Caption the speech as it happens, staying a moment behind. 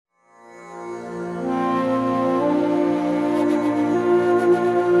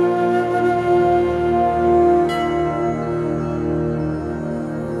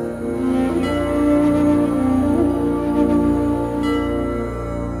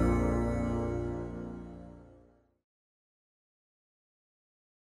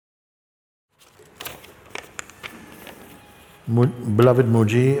Beloved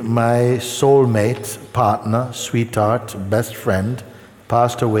Muji, my soulmate, partner, sweetheart, best friend,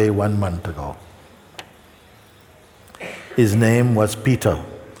 passed away 1 month ago. His name was Peter.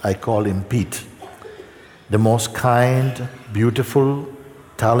 I call him Pete. The most kind, beautiful,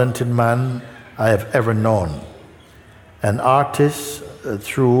 talented man I have ever known. An artist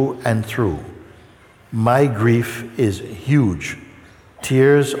through and through. My grief is huge.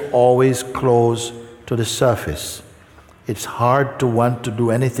 Tears always close to the surface. It's hard to want to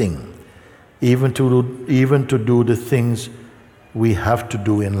do anything, even to do the things we have to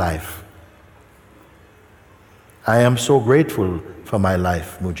do in life. I am so grateful for my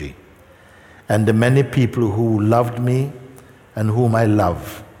life, Muji, and the many people who loved me and whom I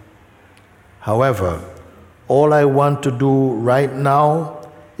love. However, all I want to do right now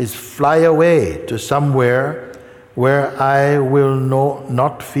is fly away to somewhere where I will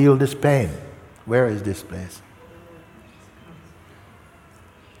not feel this pain. Where is this place?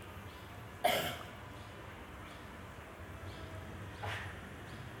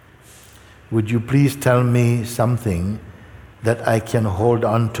 Would you please tell me something that I can hold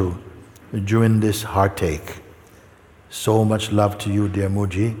on to during this heartache? So much love to you, dear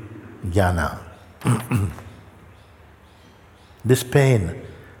Muji. Jnana. This pain,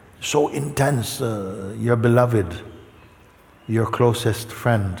 so intense, your beloved, your closest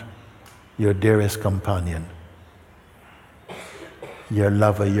friend, your dearest companion, your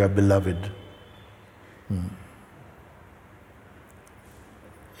lover, your beloved,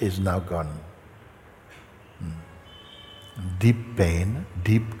 is now gone. Deep pain,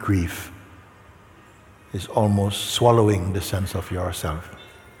 deep grief is almost swallowing the sense of yourself.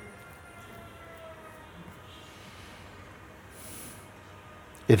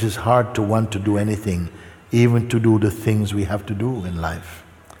 It is hard to want to do anything, even to do the things we have to do in life.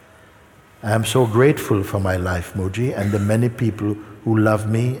 I am so grateful for my life, Muji, and the many people who love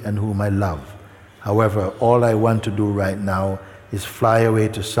me and whom I love. However, all I want to do right now is fly away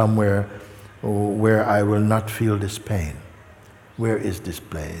to somewhere where I will not feel this pain. Where is this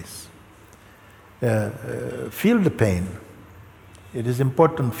place? Feel the pain. It is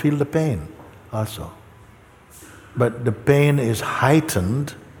important, feel the pain also. But the pain is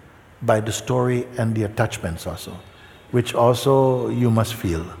heightened by the story and the attachments also, which also you must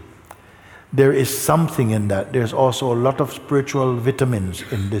feel. There is something in that. There's also a lot of spiritual vitamins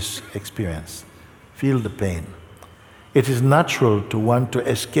in this experience. Feel the pain. It is natural to want to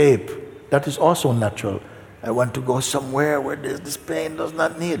escape. That is also natural. I want to go somewhere where this pain does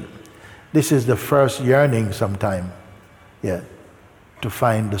not need. This is the first yearning sometime, to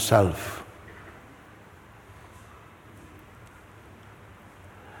find the self.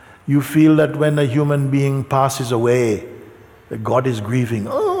 You feel that when a human being passes away, God is grieving.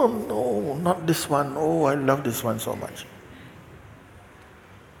 Oh no, not this one. Oh, I love this one so much.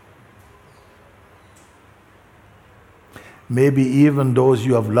 Maybe even those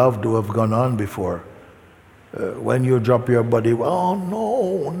you have loved who have gone on before, when you drop your body, oh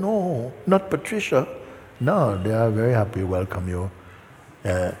no, not Patricia. No, they are very happy to welcome you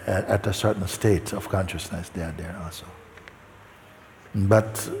at a certain state of consciousness. They are there also.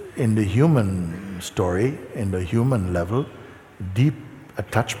 But in the human story, in the human level, deep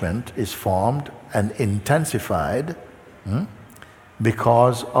attachment is formed and intensified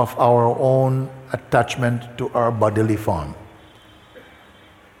because of our own attachment to our bodily form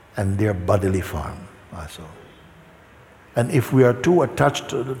and their bodily form also. And if we are too attached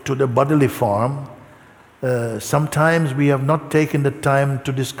to the bodily form, sometimes we have not taken the time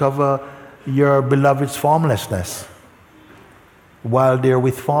to discover your beloved's formlessness while they're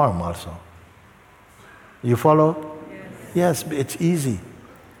with form also. You follow? Yes, it's easy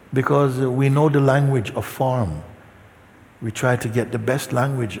because we know the language of form. We try to get the best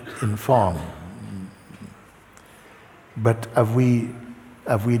language in form. But have we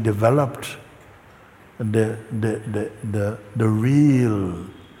developed the real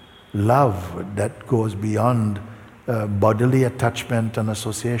love that goes beyond bodily attachment and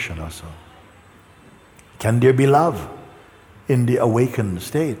association also? Can there be love in the awakened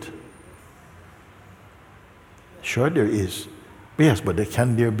state? Sure there is. Yes, but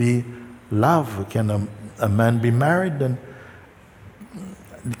can there be love? Can a man be married? And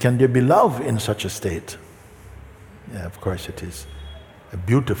can there be love in such a state? Yeah, of course it is. A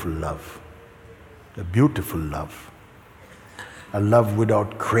beautiful love. A beautiful love. A love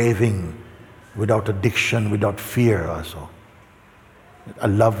without craving, without addiction, without fear also. A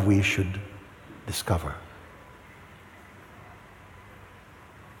love we should discover.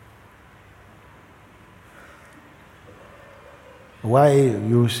 Why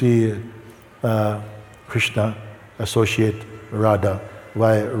you see Krishna associate Radha.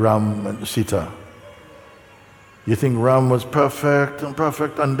 Why Ram and Sita? You think Ram was perfect,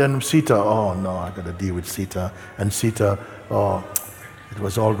 and then Sita, oh no, I got to deal with Sita. And Sita, oh, it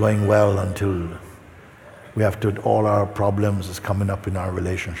was all going well until we have to, all our problems is coming up in our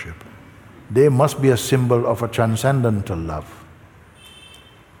relationship. They must be a symbol of a transcendental love,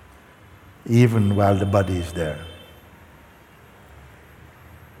 even while the body is there.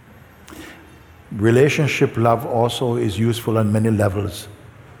 Relationship love also is useful on many levels.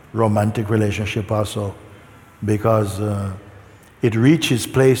 Romantic relationship also, because it reaches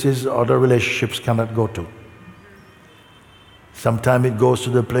places other relationships cannot go to. Sometimes it goes to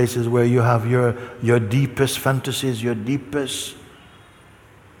the places where you have your deepest fantasies, your deepest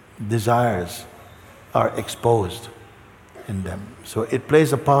desires are exposed in them. So it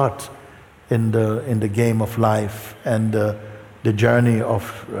plays a part in the game of life and the journey of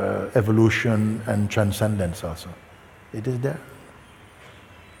evolution and transcendence also. It is there.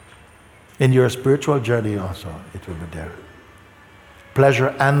 In your spiritual journey also, it will be there. Pleasure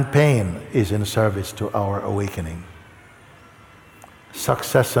and pain is in service to our awakening.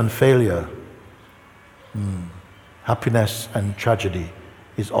 Success and failure, happiness and tragedy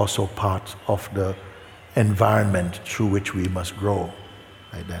is also part of the environment through which we must grow,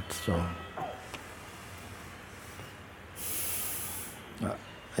 like that. So,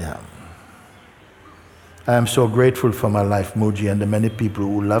 yeah. I am so grateful for my life, Mooji, and the many people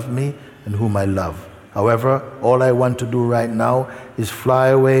who love me and whom I love. However, all I want to do right now is fly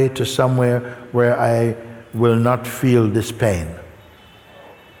away to somewhere where I will not feel this pain.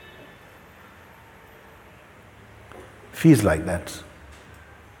 Feels like that.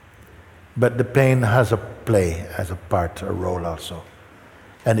 But the pain has a play, has a part, a role also.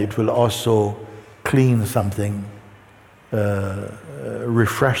 And it will also clean something,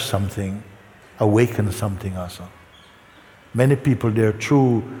 refresh something, awaken something also. Many people,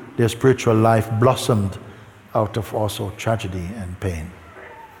 their spiritual life blossomed out of also tragedy and pain.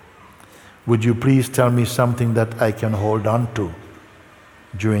 Would you please tell me something that I can hold on to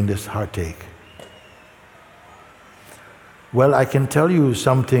during this heartache? Well, I can tell you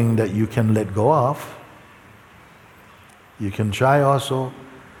something that you can let go of. You can try also,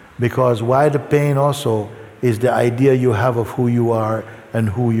 because why the pain also is the idea you have of who you are and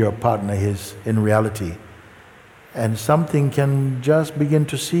who your partner is in reality. And something can just begin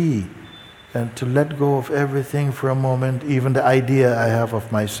to see and to let go of everything for a moment, even the idea I have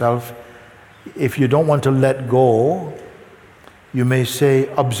of myself. If you don't want to let go, you may say,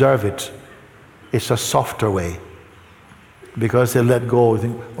 observe it. It's a softer way. Because they let go, you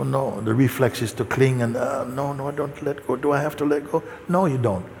think, oh no, the reflex is to cling and no, I don't let go. Do I have to let go? No, you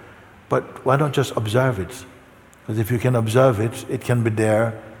don't. But why don't just observe it? Because if you can observe it, it can be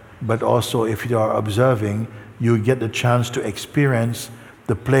there. But also if you are observing, you get the chance to experience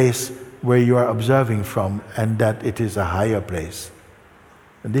the place where you are observing from, and that it is a higher place.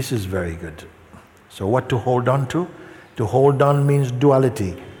 And this is very good. So what to hold on to? To hold on means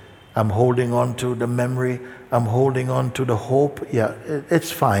duality. I'm holding on to the memory, I'm holding on to the hope. Yeah,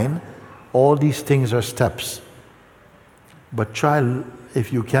 it's fine. All these things are steps. But try,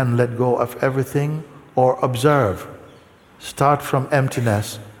 if you can, let go of everything or observe. Start from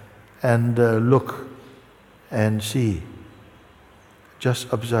emptiness and look and see.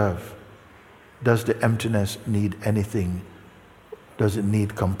 Just observe. Does the emptiness need anything? Does it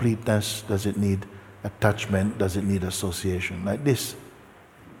need completeness? Does it need attachment? Does it need association? Like this.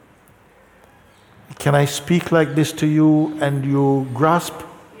 Can I speak like this to you and you grasp?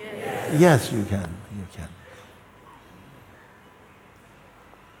 Yes, yes, you can. You can.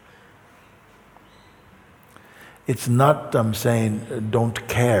 It's not, I'm saying, don't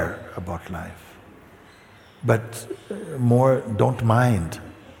care about life, but more don't mind.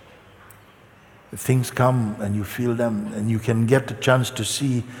 Things come and you feel them, and you can get the chance to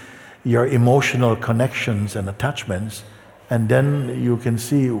see your emotional connections and attachments. And then you can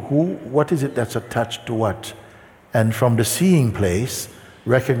see what is it that's attached to what. And from the seeing place,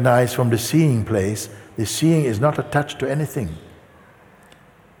 recognize from the seeing place, the seeing is not attached to anything.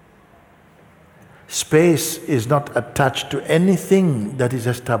 Space is not attached to anything that is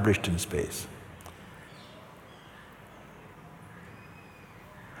established in space.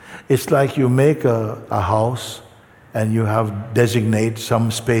 It's like you make a house and you have designate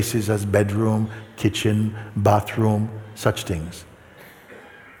some spaces as bedroom, kitchen, bathroom, such things.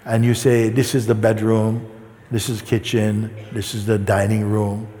 And you say, this is the bedroom, this is kitchen, this is the dining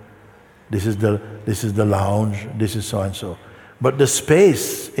room, this is the lounge, this is so and so. But the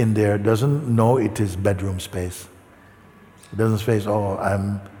space in there doesn't know it is bedroom space. It doesn't say, oh,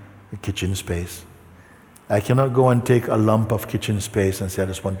 I'm a kitchen space. I cannot go and take a lump of kitchen space and say, I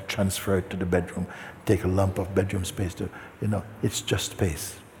just want to transfer it to the bedroom, take a lump of bedroom space to, it's just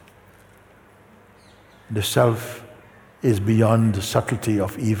space. The self is beyond the subtlety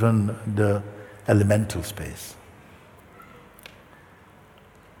of even the elemental space.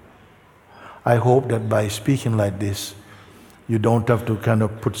 I hope that by speaking like this, you don't have to kind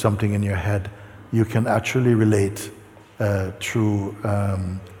of put something in your head. You can actually relate through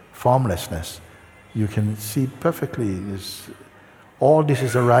formlessness. You can see perfectly. All this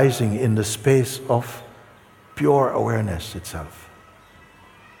is arising in the space of pure awareness itself.